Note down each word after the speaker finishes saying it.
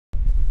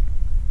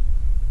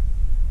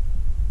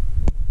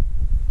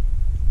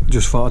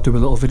Just thought I'd do a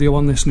little video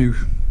on this new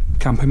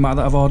camping mat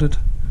that I've ordered.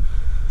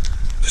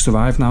 Just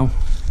arrived now.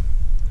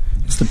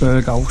 It's the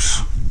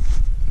Berghaus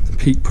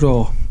Peak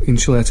Pro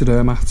insulated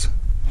air mat.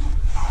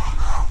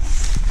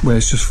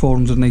 Weighs just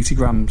 480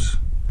 grams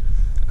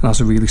and has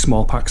a really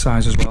small pack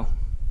size as well.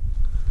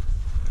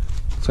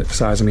 It's like the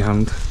size of my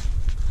hand.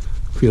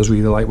 Feels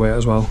really lightweight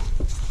as well.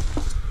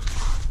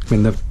 I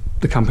mean,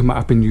 the camping mat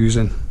I've been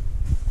using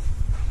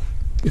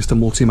is the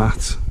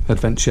Multimat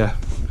Adventure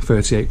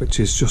 38, which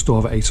is just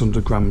over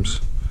 800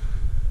 grams.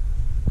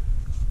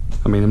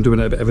 I mean, I'm doing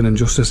it a bit of an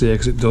injustice here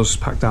because it does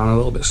pack down a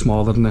little bit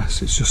smaller than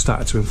this. It's just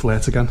started to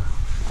inflate again.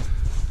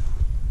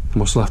 I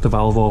must have left the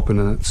valve open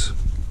and it's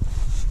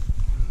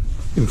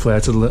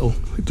inflated a little.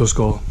 It does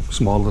go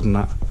smaller than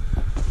that.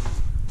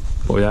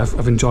 But yeah,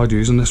 I've enjoyed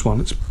using this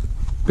one. It's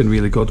been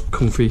really good,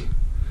 comfy,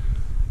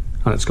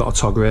 and it's got a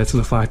tog rating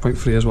of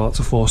 5.3 as well. It's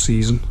a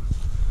 4-season.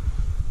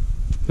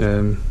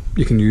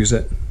 You can use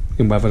it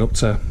in weather up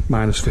to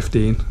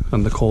 -15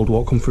 and the cold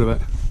won't come through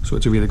it. So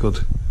it's a really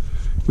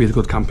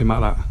good camping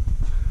mat, that.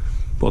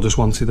 But I just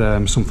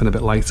wanted something a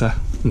bit lighter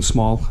and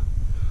small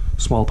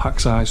pack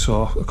size,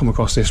 so I come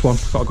across this one.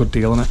 Got a good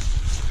deal on it.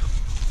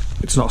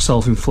 It's not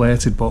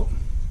self-inflated, but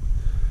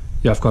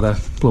you have got to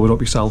blow it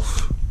up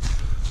yourself.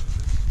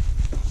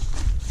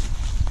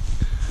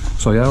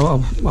 So yeah,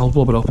 I'll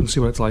blow it up and see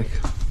what it's like.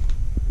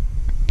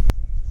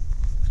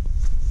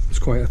 It's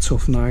quite a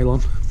tough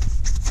nylon.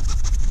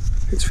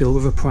 It's filled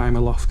with a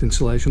primaloft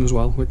insulation as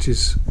well, which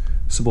is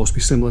supposed to be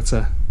similar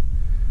to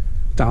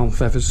down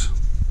feathers.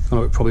 I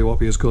know it probably won't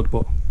be as good,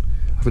 but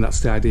I think that's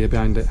the idea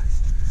behind it.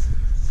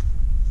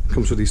 It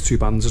comes with these 2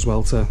 bands as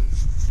well to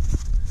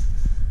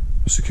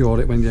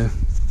secure it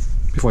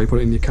before you put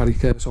it in your carry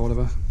case or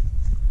whatever.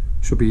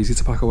 Should be easy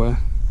to pack away.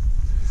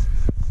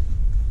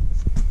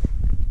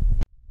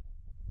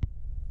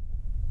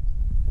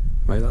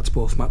 Right, that's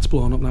both mats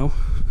blown up now.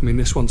 I mean,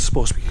 this one's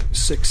supposed to be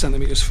 6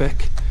 centimetres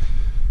thick.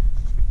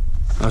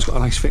 And it's got a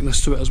nice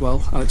thickness to it as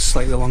well, and it's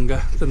slightly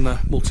longer than the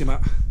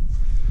Multimat.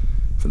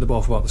 I think they're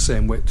both about the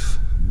same width.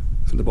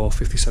 I think they're both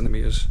 50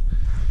 centimetres.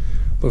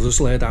 But I've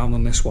just laid down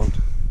on this one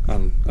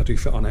and I do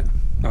fit on it.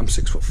 I'm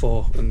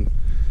 6'4" and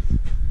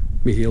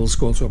my heels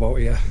go to about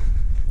here.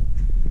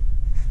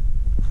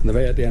 And they're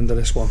right at the end of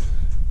this one.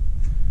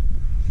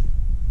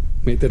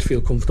 I mean, it did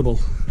feel comfortable.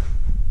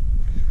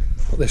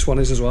 But this one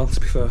is as well, to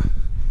be fair.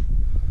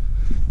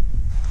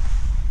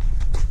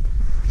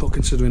 But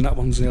considering that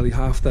one's nearly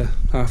half the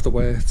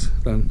weight,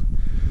 then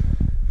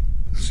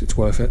it's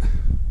worth it.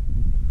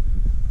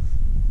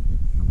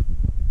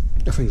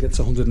 I think it's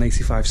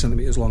 185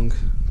 centimetres long,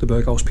 the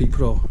Berghaus Peak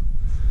Pro,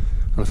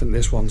 and I think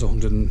this one's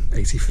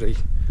 183.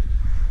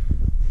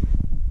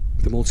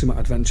 The Multimat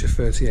Adventure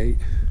 38,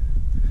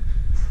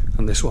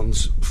 and this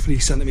one's 3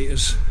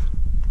 centimetres.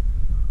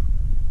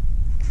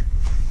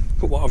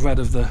 But what I've read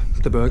of the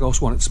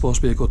Berghaus one, it's supposed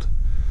to be a good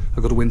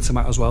winter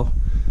mat as well.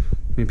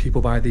 I mean,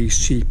 people buy these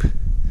cheap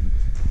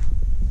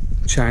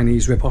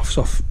Chinese rip-offs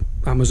off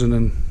Amazon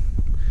and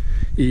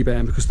eBay,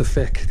 and because they're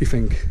thick, they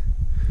think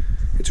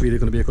it's really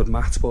going to be a good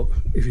mat. But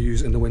if you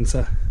use it in the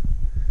winter,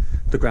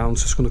 the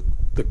ground's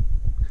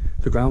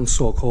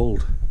so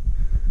cold,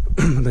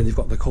 and then you've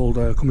got the cold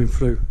air coming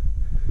through.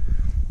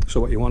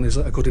 So what you want is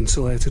a good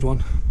insulated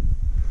one.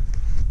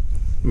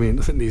 I mean,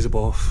 I think these are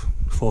both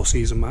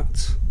 4-season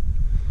mats.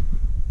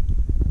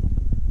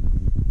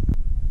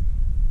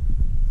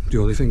 The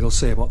only thing I'll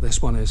say about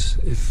this one is,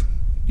 if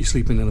you're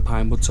sleeping in a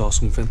pine woods or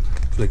something,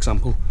 for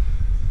example,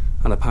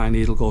 and a pine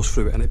needle goes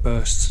through it and it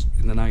bursts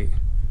in the night,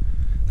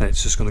 then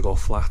it's just going to go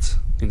flat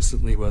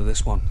instantly. Where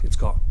this one, it's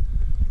got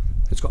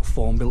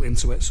foam built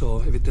into it,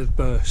 so if it did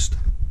burst,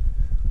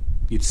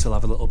 you'd still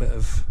have a little bit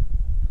of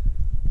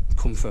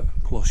comfort,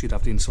 plus you'd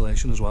have the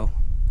insulation as well.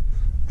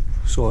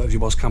 So if you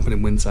was camping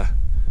in winter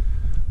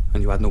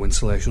and you had no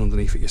insulation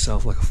underneath it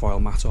yourself, like a foil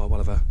mat or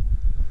whatever,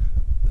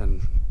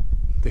 then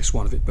this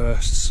one, if it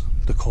bursts,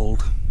 the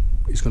cold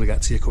is going to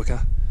get to you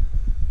quicker.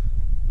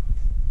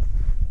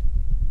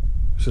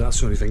 So that's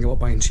the only thing about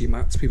buying cheap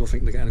mats. People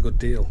think they're getting a good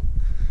deal,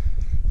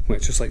 when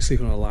it's just like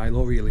sleeping on a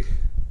lilo, really.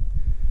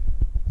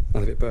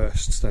 And if it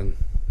bursts, then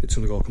it's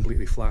going to go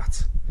completely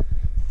flat.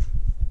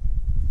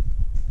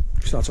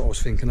 So that's what I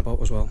was thinking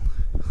about as well,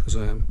 because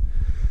I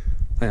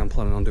am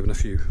planning on doing a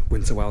few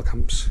winter wild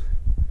camps.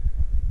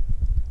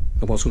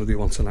 I was going to do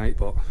one tonight,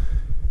 but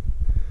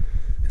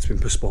it's been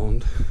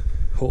postponed.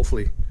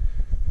 Hopefully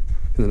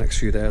in the next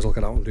few days I'll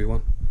get out and do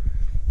one.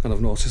 And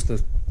I've noticed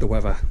that the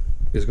weather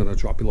is going to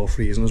drop below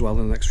freezing as well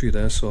in the next few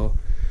days, so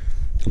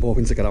I'm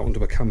hoping to get out and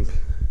do a camp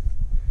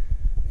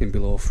in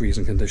below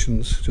freezing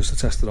conditions, just to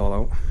test it all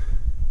out.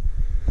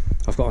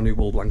 I've got a new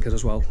wool blanket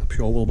as well, a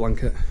pure wool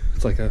blanket.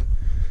 It's like a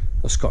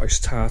Scottish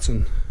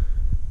tartan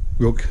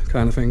rug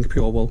kind of thing,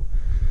 pure wool.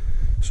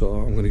 So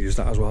I'm going to use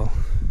that as well.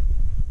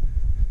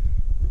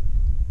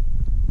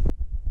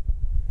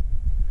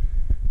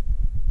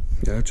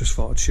 Yeah, I just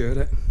thought I'd share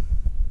it,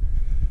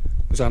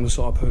 because I'm the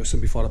sort of person,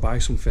 before I buy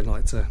something, I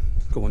like to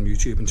go on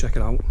YouTube and check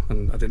it out,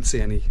 and I didn't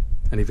see any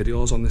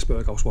videos on this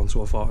Berghaus one,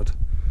 so I thought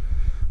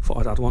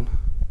I'd add one.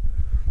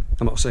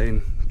 I'm not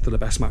saying they're the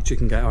best mats you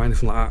can get or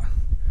anything like that.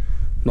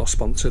 Not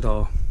sponsored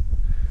or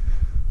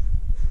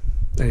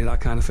any of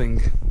that kind of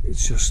thing.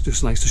 It's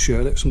just nice to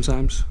share it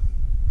sometimes.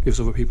 Gives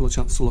other people a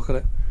chance to look at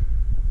it.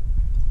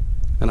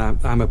 And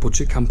I'm a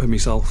budget camper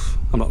myself.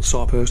 I'm not the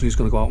sort of person who's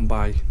going to go out and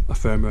buy a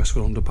firm rest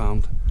for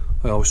 £100.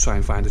 I always try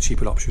and find a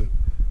cheaper option.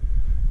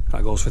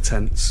 That goes for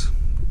tents,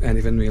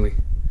 anything really.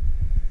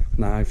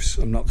 Knives.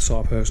 I'm not the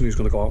sort of person who's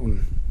going to go out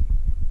and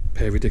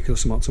pay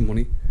ridiculous amounts of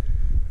money.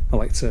 I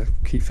like to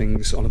keep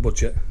things on a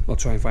budget. I'll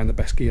try and find the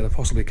best gear I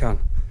possibly can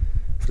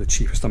for the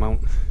cheapest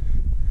amount.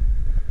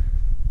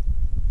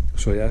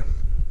 So yeah,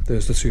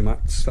 there's the two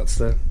mats. That's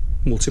the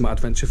Multimat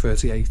Adventure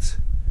 38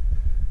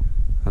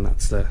 and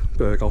that's the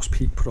Berghaus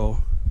Peak Pro.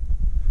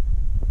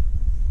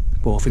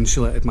 Both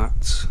insulated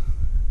mats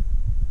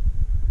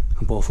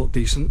and both look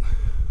decent.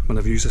 When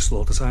I've used this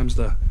loads of times,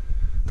 the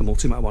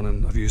Multimat one,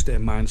 and I've used it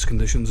in minus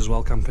conditions as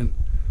well, camping,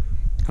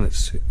 and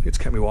it's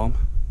kept me warm.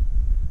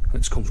 And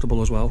it's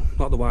comfortable as well.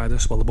 Not the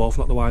widest, well they're both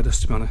not the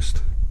widest to be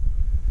honest,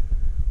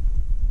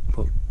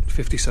 but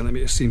 50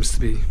 centimetres seems to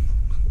be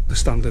the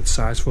standard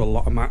size for a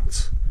lot of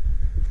mats.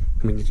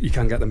 I mean, you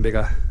can get them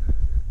bigger,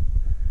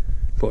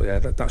 but yeah,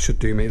 that should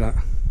do me that.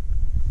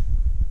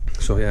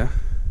 So yeah,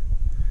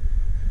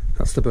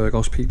 that's the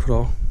Berghaus Peak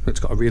Pro.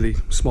 It's got a really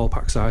small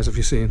pack size, if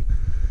you've seen,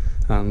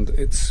 and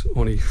it's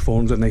only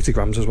 480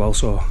 grams as well,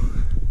 so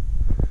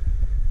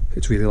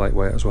it's really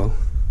lightweight as well.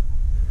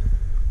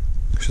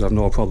 Should have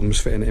no problems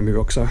fitting it in my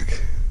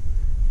rucksack.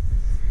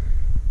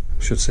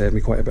 Should save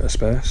me quite a bit of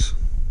space.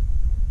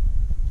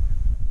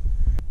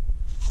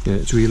 Yeah,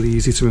 it's really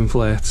easy to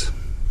inflate.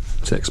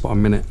 It takes about a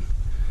minute,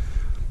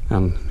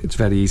 and it's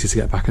very easy to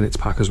get back in its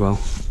pack as well.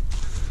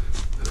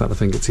 In fact, I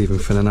think it's even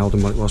thinner now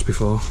than what it was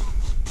before.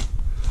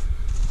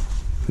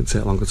 Didn't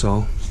take long at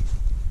all.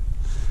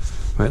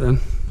 Right then,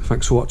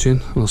 thanks for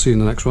watching, and I'll see you in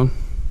the next one.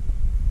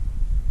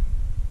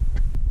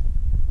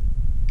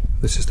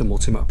 This is the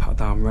Multimat pat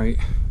down right.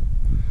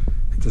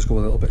 It does go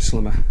a little bit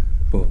slimmer,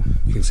 but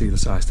you can see the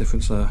size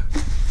difference there.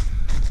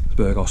 The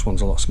Berghaus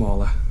one's a lot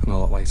smaller and a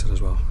lot lighter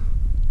as well.